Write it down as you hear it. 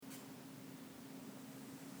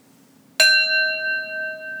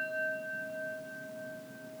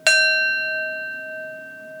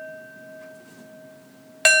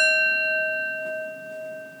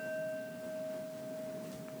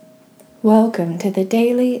Welcome to the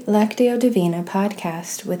daily Lectio Divina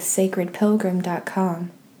podcast with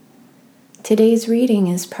sacredpilgrim.com. Today's reading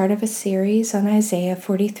is part of a series on Isaiah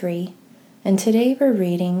 43, and today we're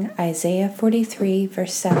reading Isaiah 43,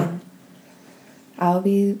 verse 7. I'll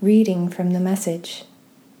be reading from the Message.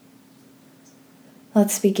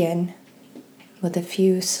 Let's begin with a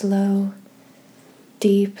few slow,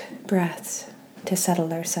 deep breaths to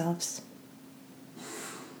settle ourselves.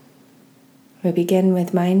 We begin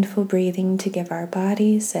with mindful breathing to give our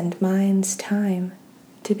bodies and minds time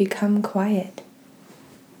to become quiet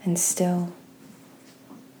and still.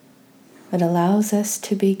 It allows us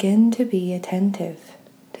to begin to be attentive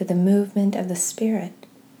to the movement of the Spirit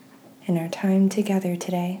in our time together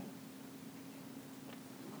today.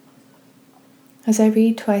 As I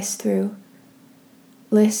read twice through,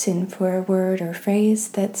 listen for a word or phrase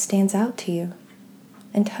that stands out to you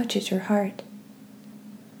and touches your heart.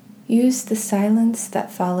 Use the silence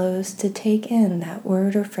that follows to take in that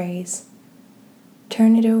word or phrase.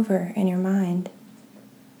 Turn it over in your mind.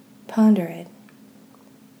 Ponder it.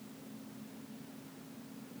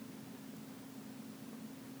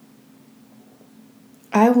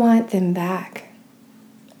 I want them back.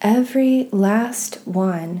 Every last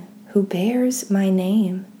one who bears my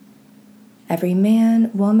name. Every man,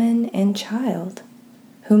 woman, and child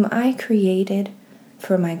whom I created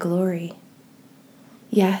for my glory.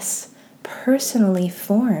 Yes, personally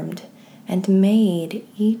formed and made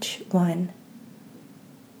each one.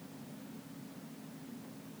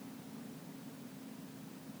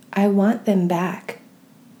 I want them back,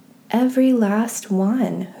 every last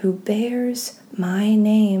one who bears my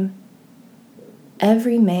name,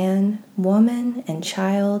 every man, woman, and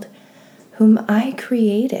child whom I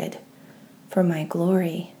created for my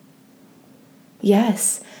glory.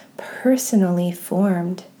 Yes, personally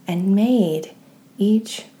formed and made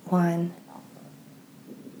each one.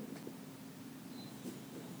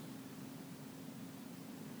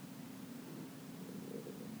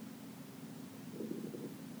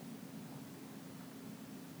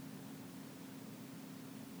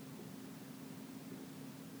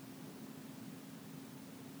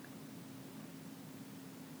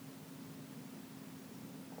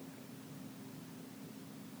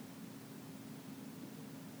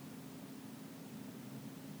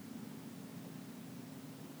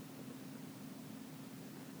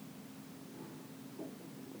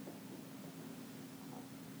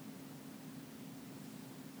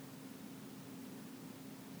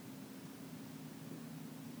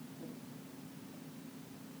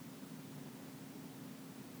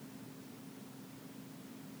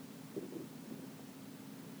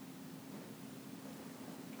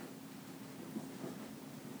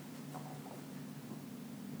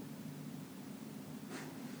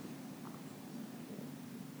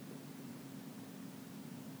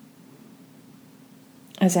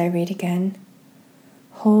 As I read again,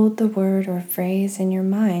 hold the word or phrase in your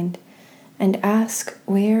mind and ask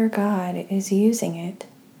where God is using it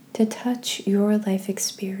to touch your life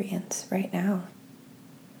experience right now.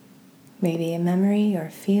 Maybe a memory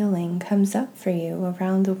or feeling comes up for you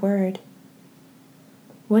around the word.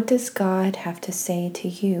 What does God have to say to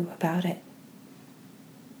you about it?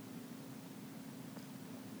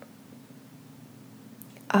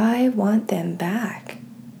 I want them back.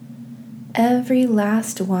 Every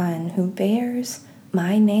last one who bears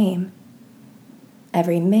my name,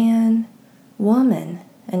 every man, woman,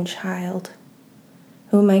 and child,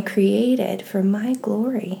 whom I created for my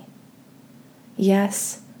glory.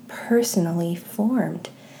 Yes, personally formed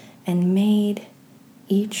and made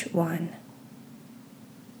each one.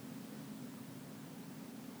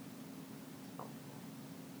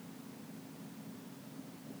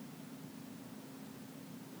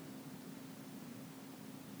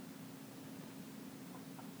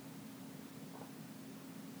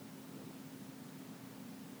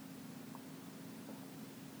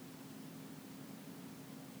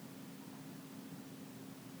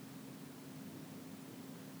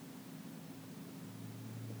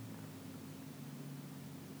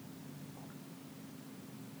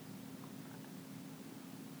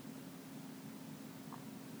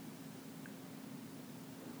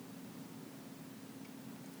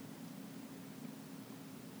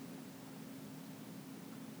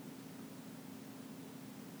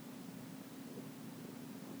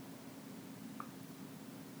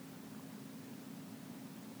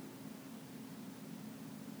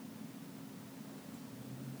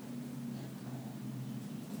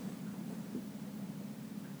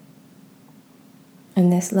 In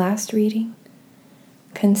this last reading,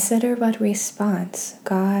 consider what response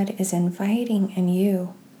God is inviting in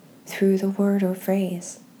you through the word or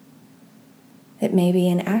phrase. It may be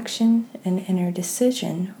an action, an inner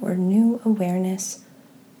decision, or new awareness,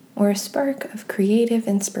 or a spark of creative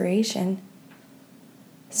inspiration.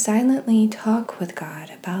 Silently talk with God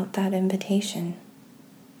about that invitation.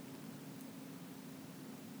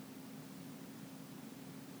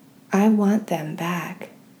 I want them back,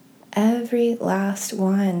 every last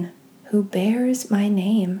one who bears my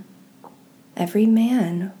name, every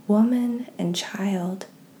man, woman, and child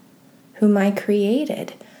whom I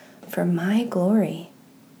created for my glory.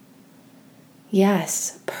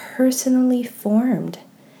 Yes, personally formed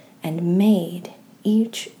and made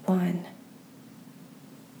each one.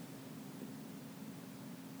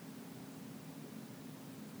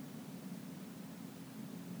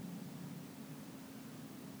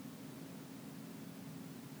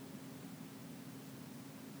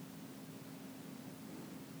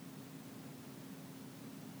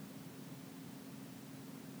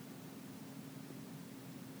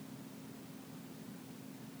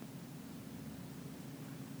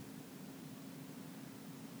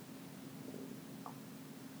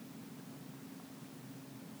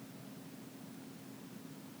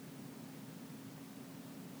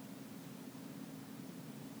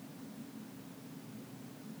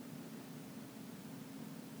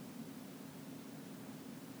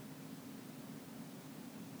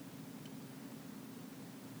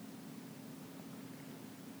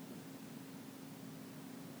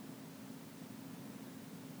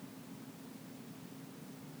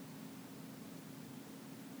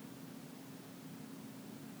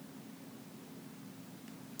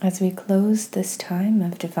 As we close this time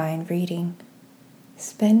of divine reading,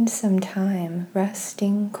 spend some time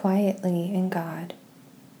resting quietly in God.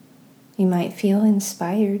 You might feel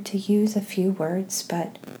inspired to use a few words,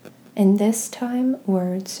 but in this time,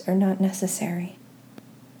 words are not necessary.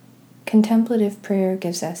 Contemplative prayer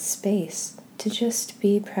gives us space to just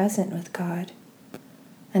be present with God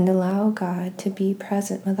and allow God to be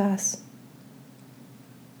present with us.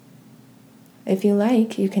 If you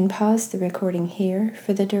like, you can pause the recording here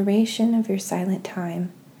for the duration of your silent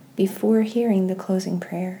time before hearing the closing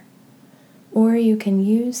prayer, or you can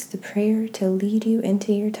use the prayer to lead you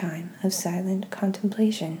into your time of silent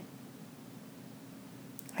contemplation.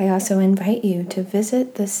 I also invite you to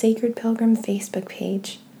visit the Sacred Pilgrim Facebook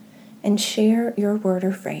page and share your word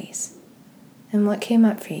or phrase and what came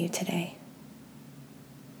up for you today.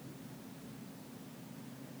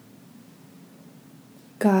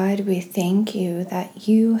 God, we thank you that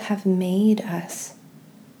you have made us,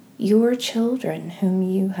 your children whom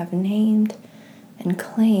you have named and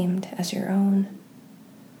claimed as your own.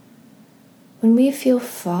 When we feel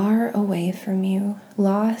far away from you,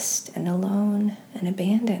 lost and alone and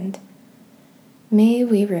abandoned, may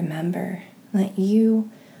we remember that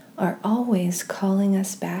you are always calling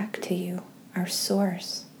us back to you, our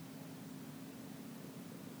source.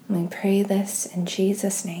 We pray this in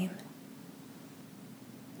Jesus' name.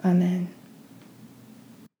 Amen.